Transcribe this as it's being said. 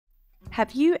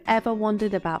Have you ever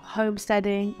wondered about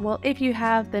homesteading? Well, if you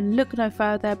have, then look no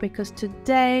further, because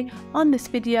today on this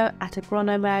video at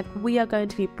Agronomag, we are going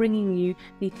to be bringing you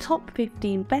the top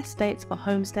 15 best states for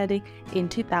homesteading in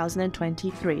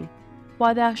 2023.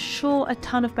 While there are sure a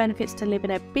ton of benefits to live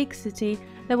in a big city,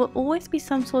 there will always be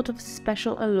some sort of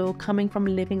special allure coming from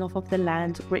living off of the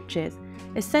land's riches,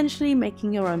 essentially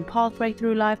making your own pathway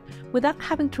through life without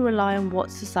having to rely on what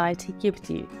society gives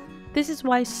you. This is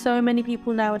why so many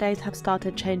people nowadays have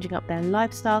started changing up their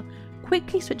lifestyle,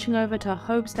 quickly switching over to a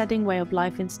homesteading way of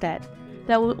life instead.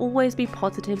 There will always be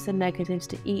positives and negatives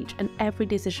to each and every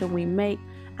decision we make,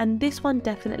 and this one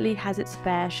definitely has its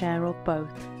fair share of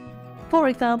both. For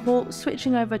example,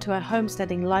 switching over to a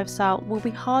homesteading lifestyle will be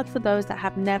hard for those that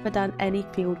have never done any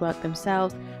fieldwork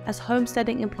themselves, as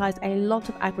homesteading implies a lot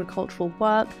of agricultural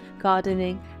work,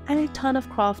 gardening, and a ton of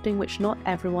crafting which not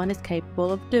everyone is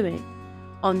capable of doing.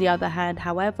 On the other hand,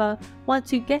 however,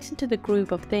 once you get into the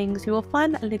groove of things, you will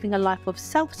find that living a life of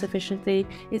self-sufficiency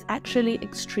is actually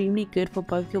extremely good for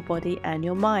both your body and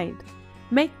your mind.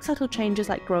 Making subtle changes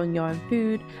like growing your own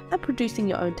food and producing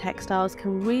your own textiles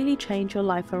can really change your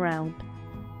life around.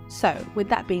 So, with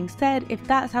that being said, if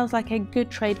that sounds like a good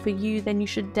trade for you, then you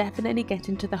should definitely get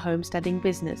into the homesteading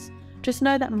business. Just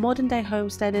know that modern day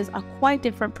homesteaders are quite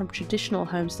different from traditional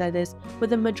homesteaders,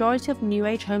 with a majority of new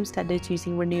age homesteaders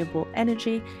using renewable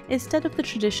energy instead of the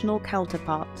traditional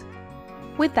counterpart.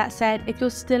 With that said, if you're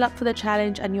still up for the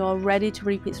challenge and you are ready to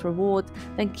reap its rewards,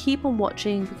 then keep on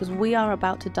watching, because we are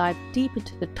about to dive deep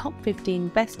into the top 15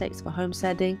 best states for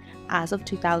homesteading as of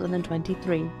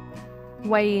 2023.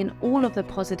 Weigh in all of the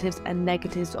positives and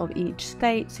negatives of each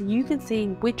state so you can see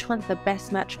which one's the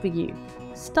best match for you.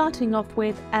 Starting off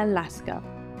with Alaska.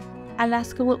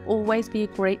 Alaska will always be a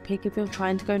great pick if you're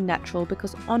trying to go natural,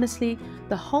 because honestly,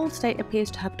 the whole state appears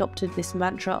to have adopted this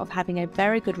mantra of having a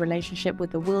very good relationship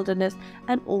with the wilderness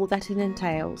and all that it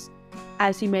entails.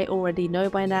 As you may already know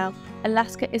by now,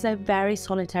 Alaska is a very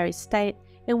solitary state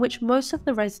in which most of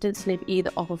the residents live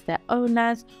either off of their own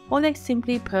lands, or they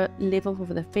simply live off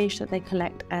of the fish that they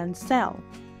collect and sell.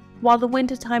 While the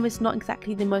winter time is not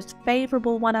exactly the most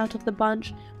favourable one out of the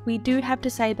bunch, we do have to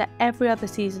say that every other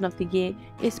season of the year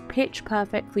is pitch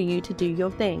perfect for you to do your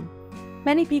thing.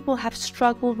 Many people have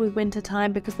struggled with winter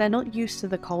time because they're not used to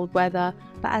the cold weather,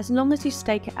 but as long as you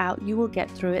stake it out, you will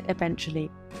get through it eventually.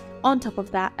 On top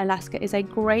of that, Alaska is a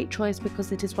great choice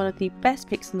because it is one of the best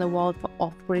picks in the world for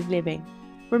off-grid living.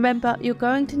 Remember, you're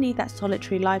going to need that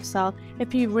solitary lifestyle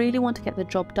if you really want to get the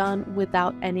job done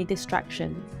without any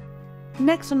distractions.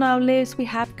 Next on our list, we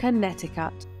have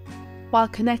Connecticut. While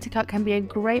Connecticut can be a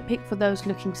great pick for those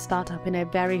looking to start up in a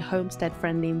very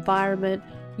homestead-friendly environment,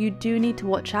 you do need to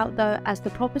watch out though, as the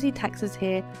property taxes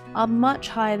here are much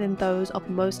higher than those of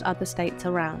most other states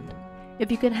around.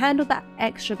 If you can handle that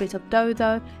extra bit of dough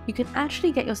though, you can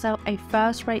actually get yourself a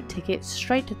first-rate ticket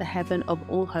straight to the heaven of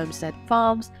all homestead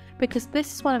farms, because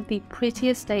this is one of the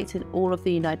prettiest states in all of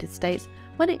the United States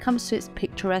when it comes to its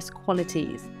picturesque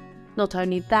qualities. Not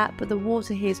only that, but the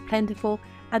water here is plentiful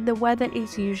and the weather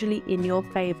is usually in your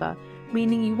favour,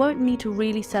 meaning you won't need to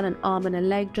really sell an arm and a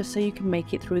leg just so you can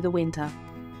make it through the winter.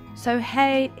 So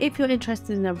hey, if you're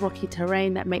interested in a rocky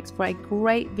terrain that makes for a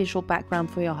great visual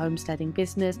background for your homesteading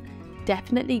business,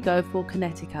 definitely go for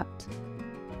Connecticut.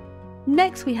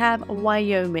 Next we have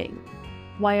Wyoming.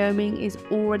 Wyoming is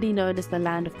already known as the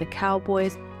land of the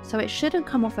cowboys, so it shouldn't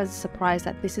come off as a surprise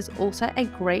that this is also a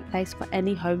great place for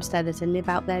any homesteader to live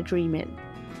out their dream in.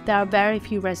 There are very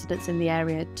few residents in the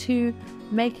area too,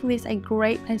 making this a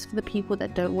great place for the people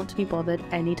that don't want to be bothered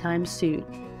anytime soon.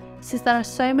 Since there are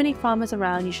so many farmers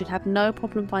around, you should have no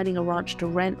problem finding a ranch to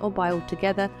rent or buy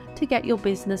altogether to get your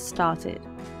business started.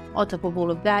 On top of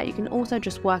all of that, you can also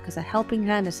just work as a helping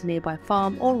hand at a nearby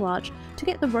farm or ranch to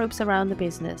get the ropes around the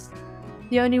business.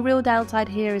 The only real downside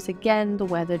here is again the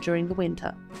weather during the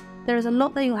winter. There is a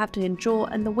lot that you'll have to endure,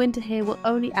 and the winter here will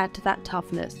only add to that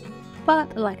toughness.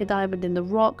 But like a diamond in the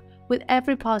rock, with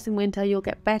every passing winter you'll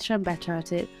get better and better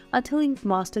at it until you've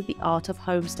mastered the art of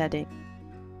homesteading.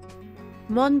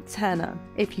 Montana.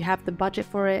 If you have the budget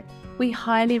for it, we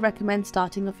highly recommend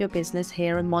starting off your business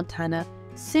here in Montana,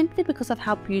 simply because of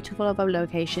how beautiful of a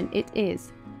location it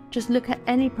is. Just look at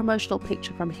any promotional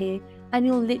picture from here and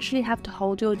you'll literally have to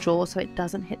hold your jaw so it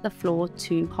doesn't hit the floor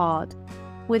too hard.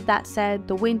 With that said,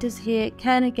 the winters here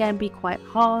can again be quite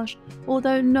harsh,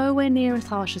 although nowhere near as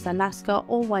harsh as Alaska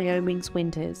or Wyoming's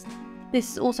winters. This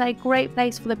is also a great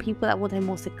place for the people that want a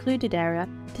more secluded area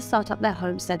to start up their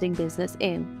homesteading business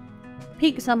in.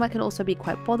 Peak summer can also be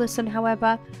quite bothersome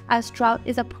however, as drought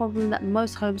is a problem that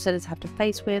most homesteaders have to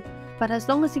face with, but as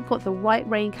long as you've got the right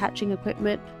rain catching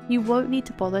equipment, you won't need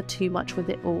to bother too much with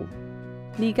it all.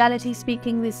 Legality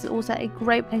speaking, this is also a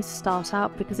great place to start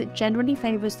out because it generally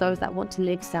favours those that want to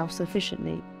live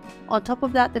self-sufficiently. On top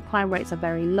of that, the crime rates are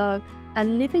very low,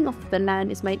 and living off the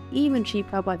land is made even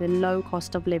cheaper by the low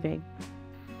cost of living.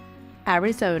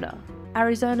 Arizona.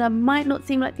 Arizona might not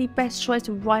seem like the best choice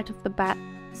right off the bat,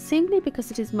 simply because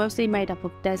it is mostly made up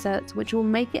of deserts, which will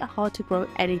make it hard to grow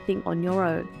anything on your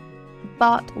own.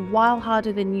 But while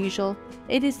harder than usual,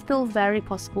 it is still very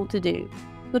possible to do.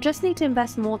 You'll just need to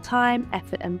invest more time,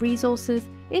 effort and resources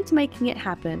into making it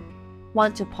happen.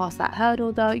 Once you're past that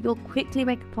hurdle though, you'll quickly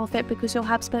make a profit because you'll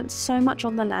have spent so much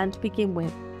on the land to begin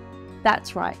with.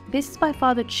 That's right, this is by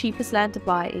far the cheapest land to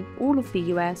buy in all of the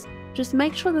US. Just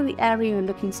make sure that the area you're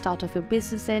looking to start off your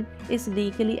business in is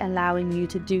legally allowing you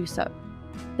to do so.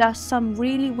 There are some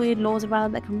really weird laws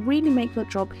around that can really make your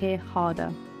job here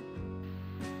harder.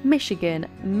 Michigan.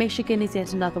 Michigan is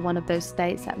yet another one of those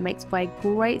states that makes for a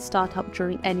great startup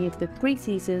during any of the 3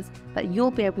 seasons that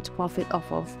you'll be able to profit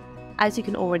off of. As you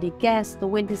can already guess, the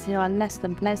winters here are less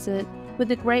than pleasant, with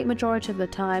the great majority of the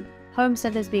time,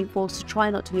 homesteaders being forced to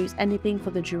try not to lose anything for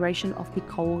the duration of the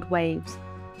cold waves.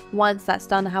 Once that's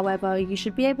done, however, you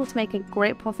should be able to make a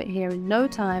great profit here in no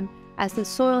time, as the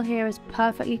soil here is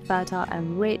perfectly fertile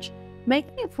and rich,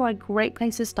 making it for a great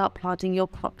place to start planting your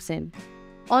crops in.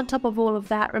 On top of all of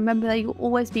that, remember that you'll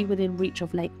always be within reach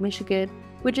of Lake Michigan,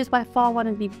 which is by far one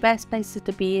of the best places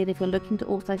to be in if you're looking to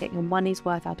also get your money's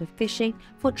worth out of fishing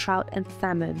for trout and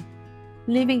salmon.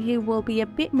 Living here will be a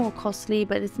bit more costly,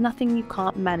 but it's nothing you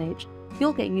can't manage.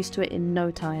 You'll get used to it in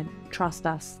no time, trust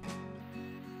us.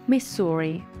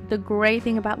 Missouri. The great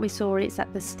thing about Missouri is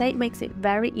that the state makes it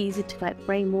very easy to collect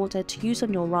rainwater to use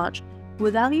on your ranch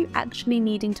without you actually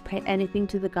needing to pay anything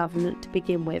to the government to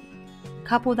begin with.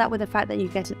 Couple that with the fact that you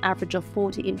get an average of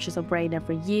 40 inches of rain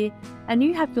every year, and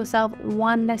you have yourself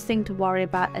one less thing to worry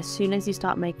about as soon as you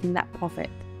start making that profit.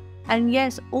 And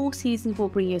yes, all seasons will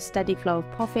bring you a steady flow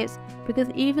of profits because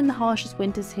even the harshest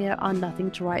winters here are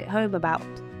nothing to write home about.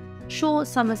 Sure,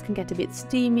 summers can get a bit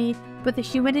steamy, but the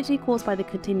humidity caused by the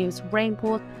continuous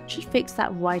rainfall should fix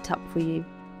that right up for you.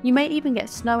 You may even get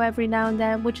snow every now and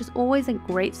then, which is always a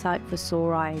great sight for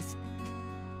sore eyes.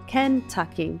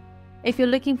 Kentucky. If you're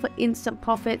looking for instant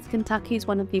profits, Kentucky is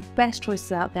one of the best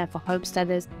choices out there for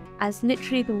homesteaders, as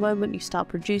literally the moment you start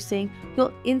producing,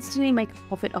 you'll instantly make a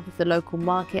profit off of the local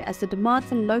market, as the demand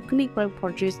for locally grown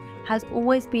produce has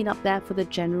always been up there for the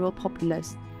general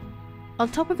populace. On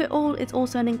top of it all, it's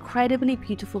also an incredibly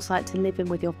beautiful site to live in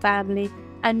with your family,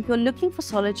 and if you're looking for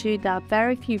solitude, there are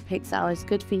very few picks that are as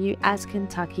good for you as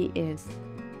Kentucky is.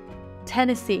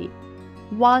 Tennessee.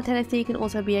 While Tennessee can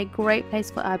also be a great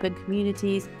place for urban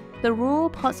communities, the rural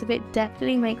parts of it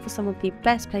definitely make for some of the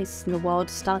best places in the world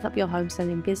to start up your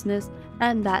homesteading business,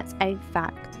 and that's a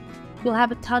fact. You'll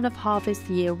have a ton of harvest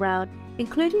year round,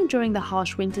 including during the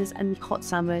harsh winters and hot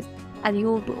summers, and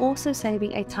you'll be also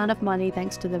saving a ton of money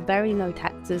thanks to the very low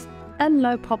taxes and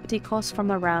low property costs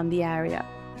from around the area.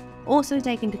 Also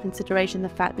take into consideration the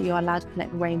fact that you're allowed to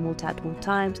collect rainwater at all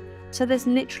times, so there's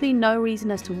literally no reason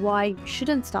as to why you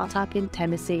shouldn't start up in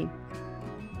Tennessee.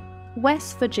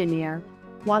 West Virginia.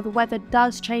 While the weather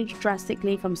does change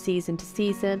drastically from season to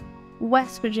season,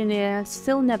 West Virginia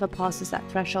still never passes that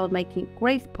threshold, making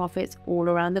great profits all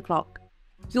around the clock.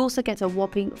 You also get a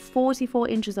whopping 44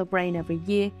 inches of rain every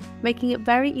year, making it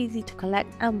very easy to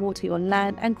collect and water your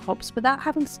land and crops without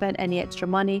having to spend any extra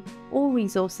money or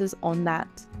resources on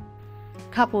that.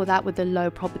 Couple that with the low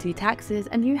property taxes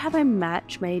and you have a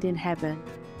match made in heaven.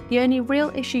 The only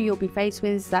real issue you'll be faced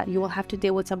with is that you will have to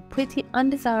deal with some pretty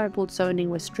undesirable zoning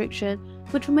restriction,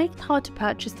 which will make it hard to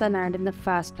purchase the land in the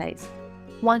first place.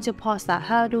 Once you're past that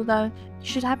hurdle though, you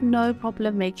should have no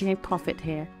problem making a profit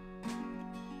here.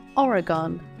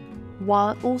 Oregon.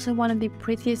 While also one of the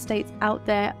prettiest states out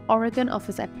there, Oregon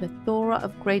offers a plethora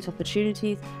of great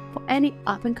opportunities for any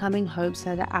up-and-coming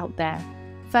homesteader out there.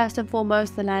 First and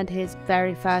foremost, the land here is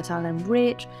very fertile and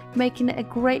rich, making it a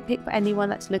great pick for anyone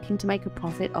that's looking to make a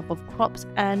profit off of crops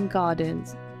and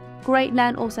gardens. Great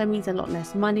land also means a lot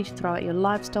less money to throw at your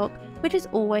livestock, which is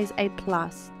always a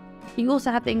plus. You also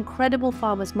have the incredible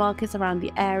farmers markets around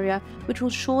the area, which will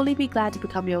surely be glad to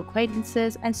become your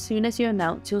acquaintances as soon as you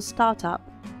announce your startup.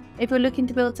 If you're looking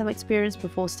to build some experience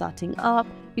before starting up,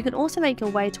 you can also make your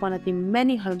way to one of the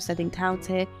many homesteading towns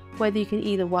here, whether you can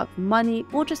either work for money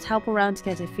or just help around to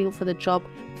get a feel for the job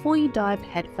before you dive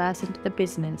headfirst into the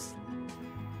business.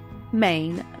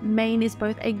 Maine. Maine is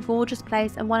both a gorgeous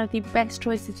place and one of the best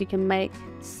choices you can make,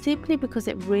 simply because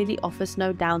it really offers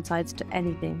no downsides to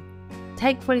anything.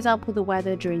 Take for example the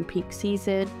weather during peak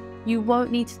season. You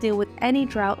won't need to deal with any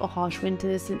drought or harsh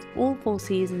winters, since all 4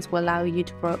 seasons will allow you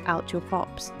to grow out your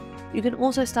crops. You can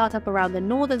also start up around the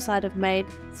northern side of Maine,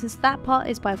 since that part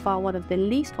is by far one of the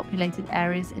least populated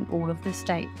areas in all of the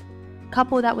state.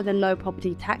 Couple that with the low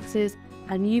property taxes,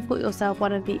 and you've got yourself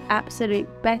one of the absolute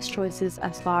best choices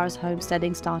as far as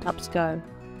homesteading startups go.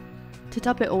 To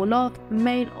top it all off,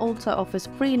 Maine also offers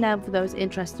free land for those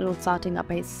interested in starting up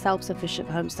a self-sufficient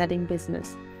homesteading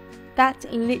business. That's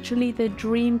literally the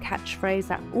dream catchphrase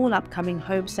that all upcoming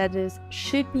homesteaders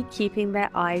should be keeping their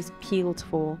eyes peeled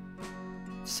for.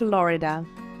 Florida.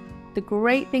 The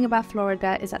great thing about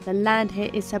Florida is that the land here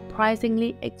is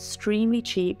surprisingly extremely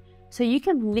cheap, so you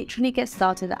can literally get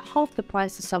started at half the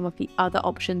price of some of the other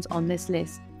options on this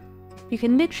list. You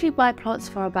can literally buy plots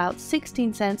for about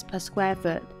 16 cents per square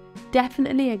foot.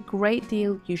 Definitely a great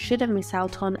deal you shouldn't miss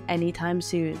out on anytime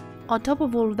soon. On top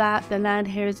of all of that, the land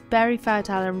here is very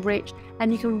fertile and rich,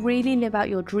 and you can really live out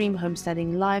your dream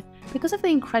homesteading life because of the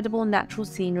incredible natural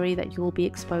scenery that you will be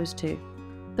exposed to.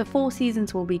 The 4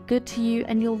 seasons will be good to you,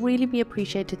 and you'll really be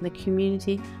appreciated in the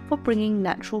community for bringing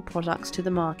natural products to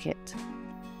the market.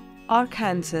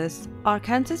 Arkansas.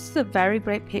 Arkansas is a very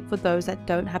great pick for those that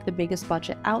don't have the biggest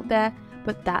budget out there,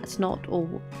 but that's not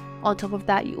all. On top of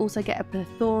that, you also get a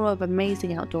plethora of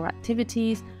amazing outdoor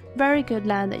activities, very good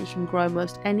land that you can grow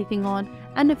most anything on,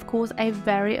 and of course a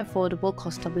very affordable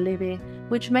cost of living,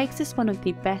 which makes this one of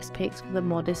the best picks for the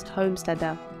modest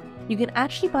homesteader. You can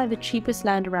actually buy the cheapest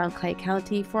land around Clay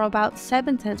County for about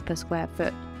 7 cents per square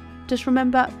foot. Just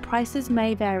remember, prices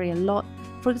may vary a lot.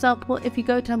 For example, if you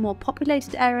go to a more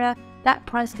populated area, that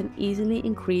price can easily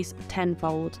increase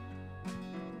tenfold.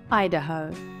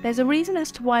 Idaho. There's a reason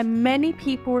as to why many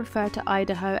people refer to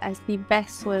Idaho as the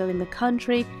best soil in the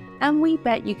country, and we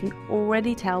bet you can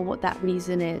already tell what that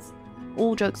reason is.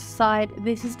 All jokes aside,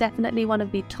 this is definitely one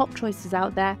of the top choices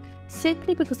out there,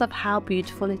 simply because of how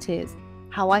beautiful it is,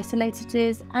 how isolated it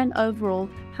is, and overall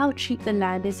how cheap the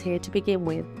land is here to begin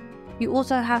with. You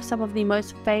also have some of the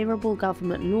most favourable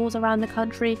government laws around the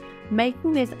country,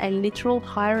 making this a literal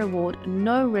high reward,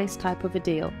 no risk type of a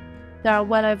deal. There are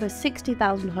well over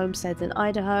 60,000 homesteads in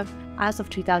Idaho as of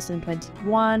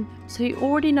 2021, so you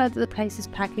already know that the place is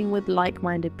packing with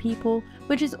like-minded people,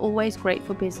 which is always great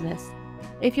for business.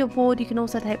 If you're bored, you can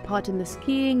also take part in the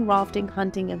skiing, rafting,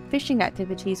 hunting and fishing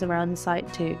activities around the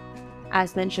site too.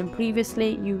 As mentioned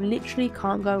previously, you literally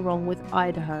can't go wrong with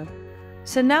Idaho.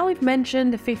 So now we've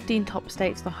mentioned the 15 top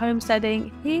states for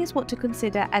homesteading, here's what to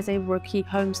consider as a rookie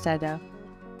homesteader.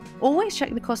 Always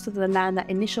check the cost of the land. That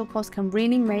initial cost can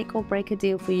really make or break a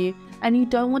deal for you, and you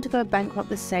don't want to go bankrupt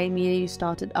the same year you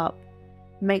started up.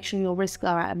 Make sure your risks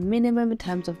are at a minimum in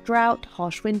terms of drought,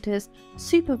 harsh winters,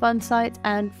 superfund sites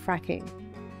and fracking.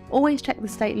 Always check the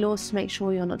state laws to make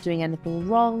sure you're not doing anything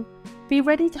wrong. Be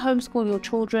ready to homeschool your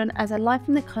children, as a life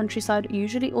in the countryside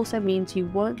usually also means you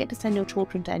won't get to send your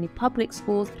children to any public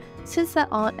schools since there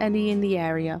aren't any in the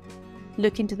area.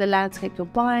 Look into the landscape you're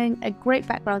buying. A great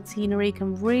background scenery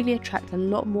can really attract a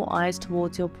lot more eyes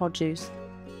towards your produce.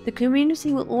 The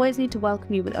community will always need to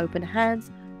welcome you with open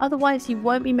hands, otherwise you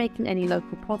won't be making any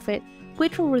local profit,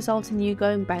 which will result in you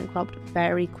going bankrupt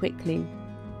very quickly.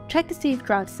 Check to see if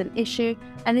drought is an issue,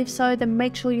 and if so, then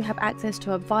make sure you have access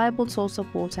to a viable source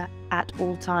of water at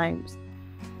all times.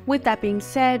 With that being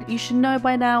said, you should know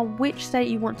by now which state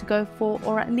you want to go for,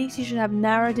 or at least you should have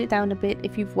narrowed it down a bit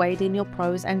if you've weighed in your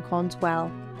pros and cons well.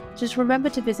 Just remember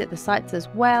to visit the sites as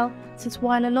well, since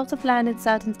while a lot of land in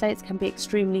certain states can be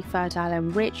extremely fertile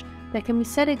and rich, there can be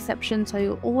set exceptions, so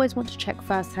you'll always want to check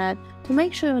firsthand to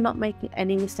make sure you're not making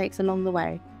any mistakes along the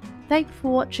way. Thank you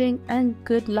for watching, and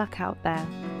good luck out there.